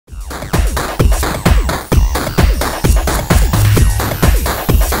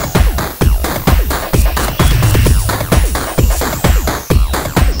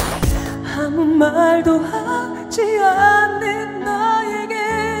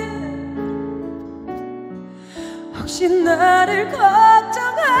혹시 나를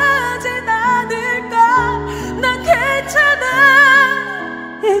걱정하진 않을까. 난 괜찮아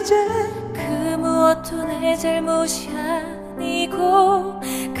이제. 그 무엇도 내 잘못이 아니고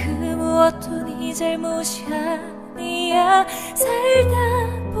그 무엇도 네 잘못이 아니야. 살다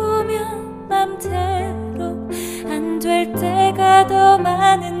보면 맘대로 안 될 때가 더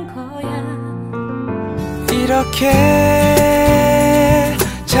많은 거야. 이렇게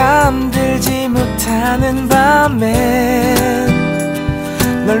잠들지 못하는 밤엔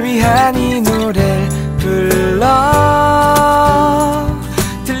널 위한 이 노래를 불러.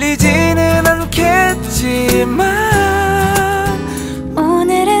 들리지는 않겠지만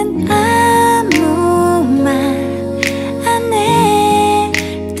오늘은 아무 말 안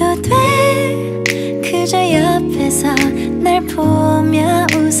해도 돼. 그저 옆에서 날 보며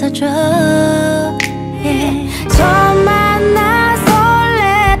웃어줘. 처음 만나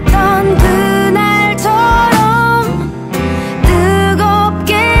설렜던 그날처럼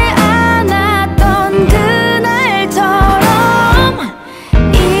뜨겁게 안았던 그날처럼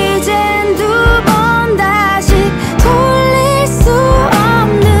이젠 두 번 다시 돌릴 수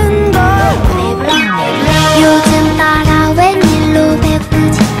없는 걸. 요즘 따라 웬일로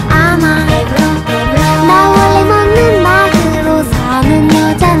배쁘지 않아. 나 원래 먹는 낙으로 사는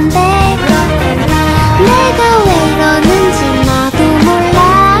여잔데 내가 왜 이러는지 나도 몰라.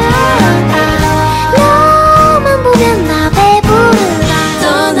 너만 보면 나 배부르다.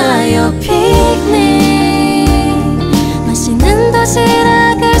 떠나요 픽닉. 맛있는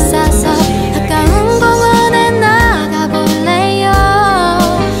도시락을 싸서 가까운 공원에 나가볼래요.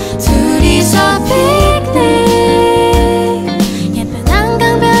 둘이서 픽닉. 예쁜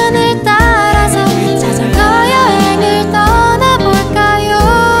한강변을 따라서 자전거 여행을 떠나볼까요.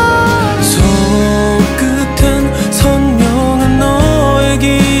 손끝엔 선명한 너의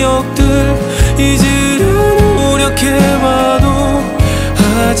기억들 잊으려 노력해봐도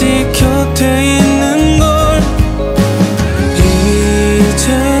아직 곁에 있는 걸.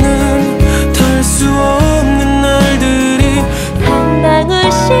 이제는 탈 수 없는 날들이 한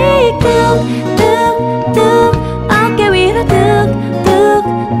방울씩 뚝뚝뚝 어깨 위로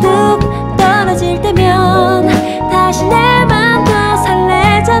뚝뚝뚝 떨어질 때면 다시 내 맘도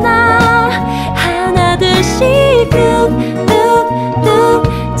설레잖아. 하나 둘씩 뚝뚝뚝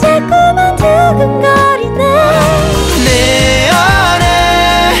자꾸만 두근거리네. 내 안에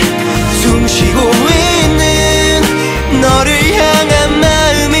숨 쉬고 있는 너를 향한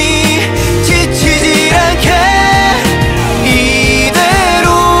마음이 지치질 않게 이대로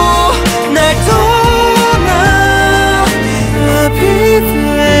날 떠나. I'll be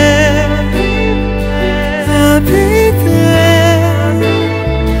there, I'll be there.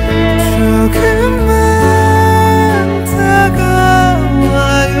 조금만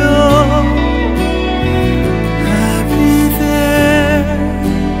다가와요. I'll be there,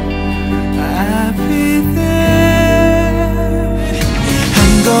 I'll be there. 한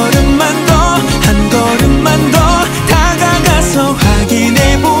걸음만 더, 한 걸음만 더 다가가서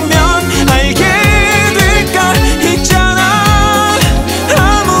확인해보면 알게 될까. 있잖아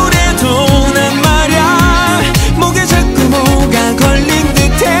아무래도 난 말야 목에 자꾸 뭐가 걸린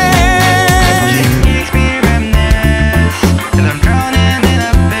듯해.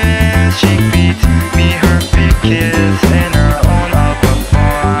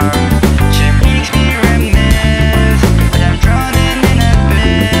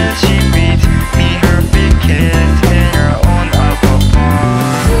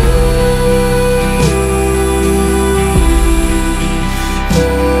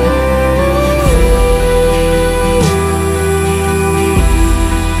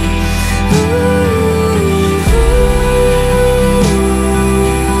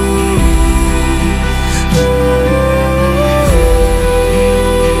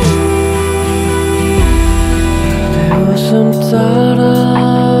 내 웃음 따라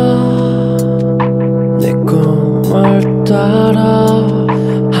내 꿈을 따라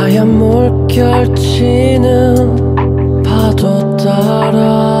하얀 물결치는 파도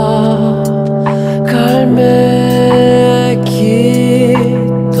따라 갈매기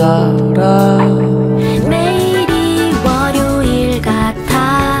따라. 매일이 월요일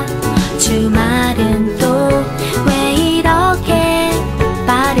같아. 주말은 또 왜 이렇게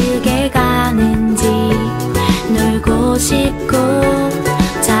빠르게 가는지. 놀고 싶고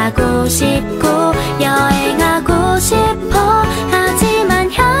자고 싶고 여행하고 싶어. 하지만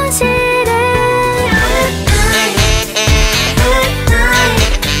현실은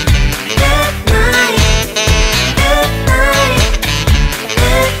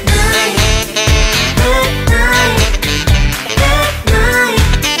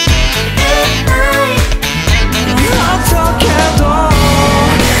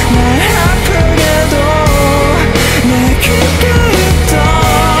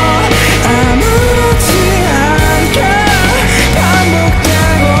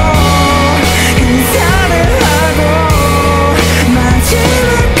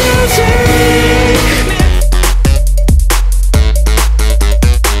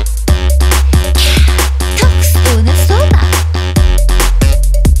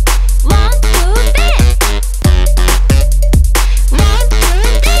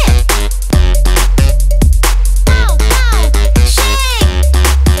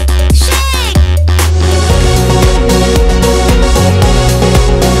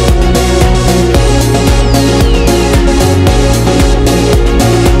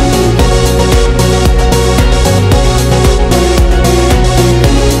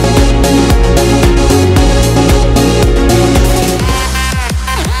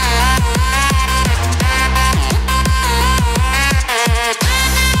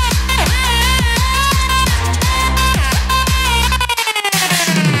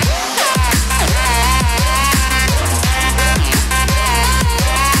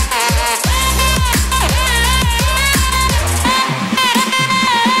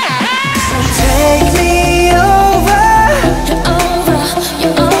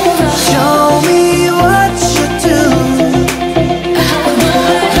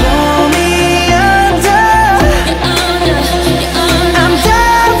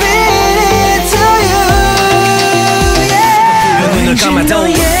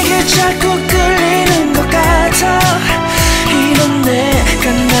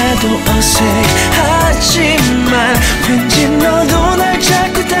나도 어색하지만 왠지 너도 날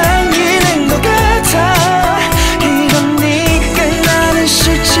자꾸 당기는 것 같아. 이건 네가 나는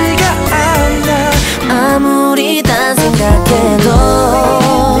싫지가 않아. 아무리 딴 생각해도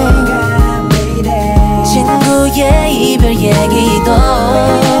친구의 이별 얘기도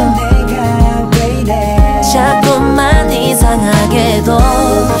자꾸만 이상하게도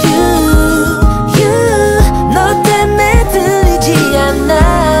너 때문에 들리지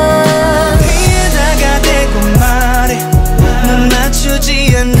않아. 귀에다가 대고 말해 눈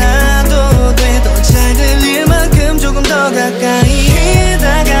맞추지 않아도 돼. 더 잘 들릴 만큼 조금 더 가까이.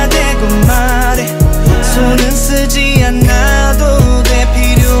 귀에다가 대고 말해 손은 쓰지 않아도 돼.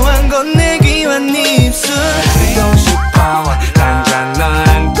 필요한 건 내 귀와 네 입술. 안고 싶어 당장 널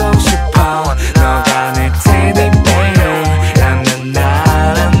안고 싶어. 너가 내 teddy bear 나는 날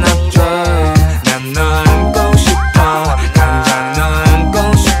안아줘. 난 널 안고 싶어 당장 널 안고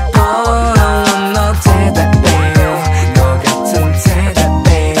싶어. 너 teddy bear 너 같은 teddy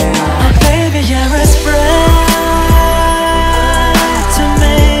bear. Oh baby you're a surprise to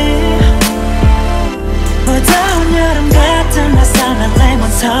me. 무더운 여름 같은 낯설한 레몬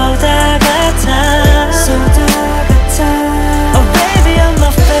소다 같아. Oh baby you're my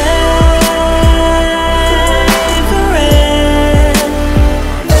favorite.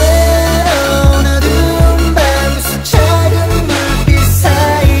 때론 어두운 밤 작은 물빛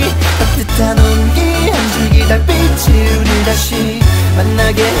사이 따뜻한 온기 한 줄기 달빛이 우릴 다시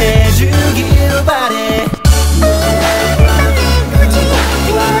만나게 해주길 바래.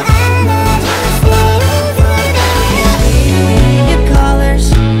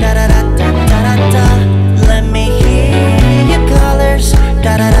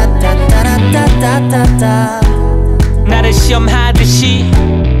 나를 시험하듯이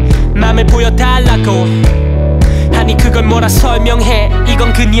맘을 보여달라고 하니 그걸 뭐라 설명해.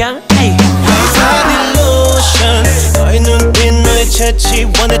 이건 그냥 에이. K-Body lotion 너의 눈빛 너의 채취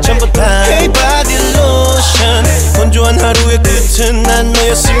원해 전부 다 K-Body lotion 건조한 하루의 끝은 난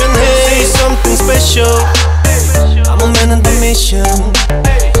너였으면 해. Say something special I'm a man on the mission.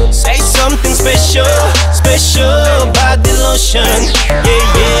 Say something special special body lotion. Yeah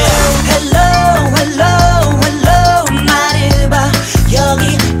yeah. Hello hello hello 말해봐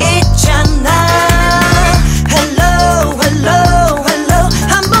여기 있잖아. Hello hello hello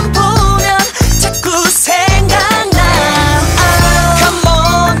한번 보면 자꾸 생각나. Come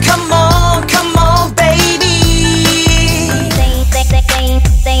on come on come on baby.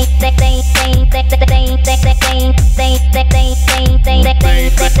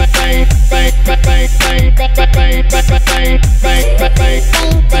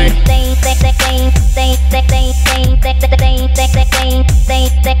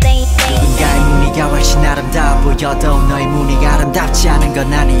 누군가의 무늬가 훨씬 아름다워 보여도 너의 무늬가 아름답지 않은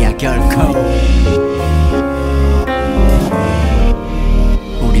건 아니야 결코.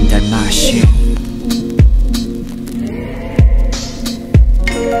 우린 달마시.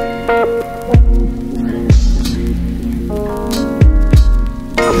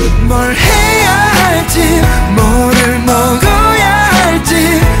 뭘 해야 할지 뭐를 먹어야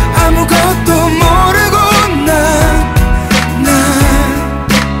할지 아무것도 모르고 난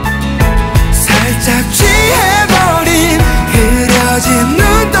살짝 취해버린 흐려진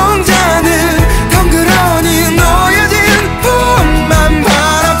눈동자는 덩그러니 놓여진 품만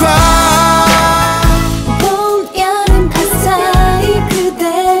바라봐. 봄 여름 가사이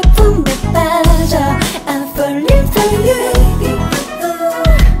그대 품에 빠져 I'm falling for you.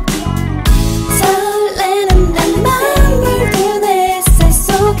 설레는 난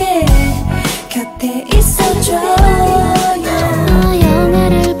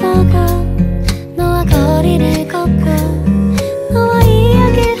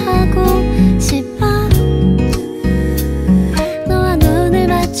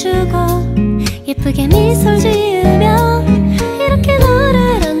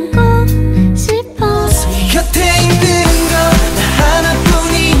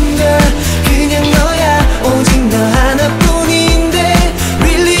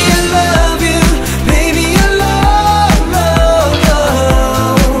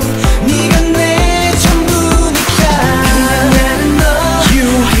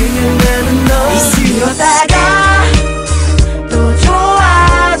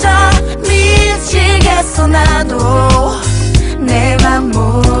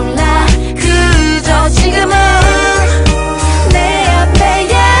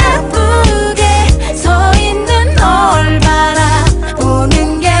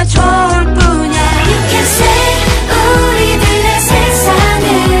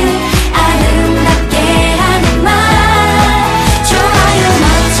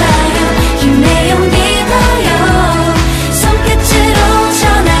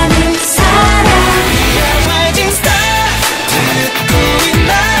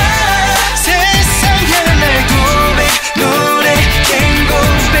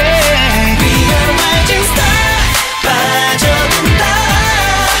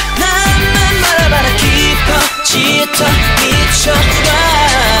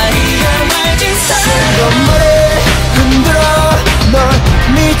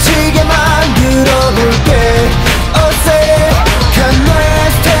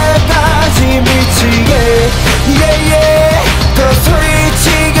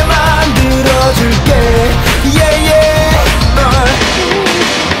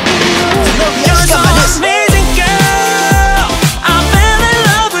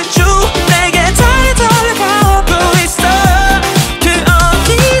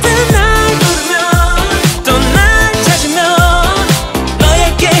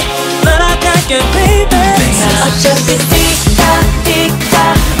줄게 baby 어차피 틱탁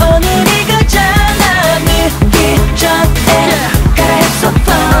오늘이 가잖아 늦기 전에 가라 했었던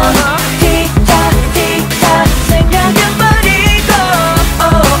틱탁 생각은 버리고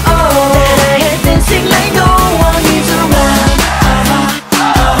나의 dancing like no one is around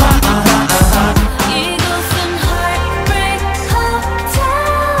이곳은 heartbreak hotel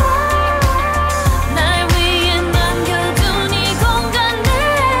날 위해 남겨둔 이 공간에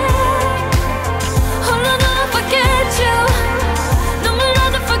홀로 나 forget you 눈물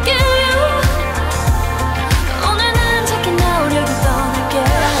나도 forget you 오늘 난 작게 나오려고 떠날게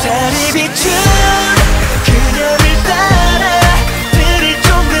달이 비춘 그녀를 따라 들일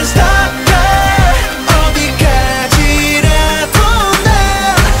좁은 stalker 어디까지라도 난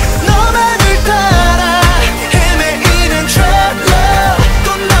너만을 따라 헤매이는 trap love 또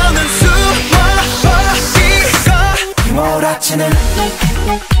너는 숨어버리고 몰아치는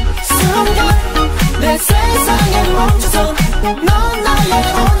순간 내 세상에 멈춰서 넌 나의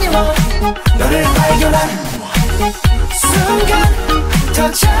only one 너를 발견한 순간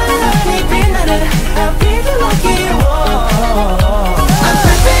더 찬란히 빛나는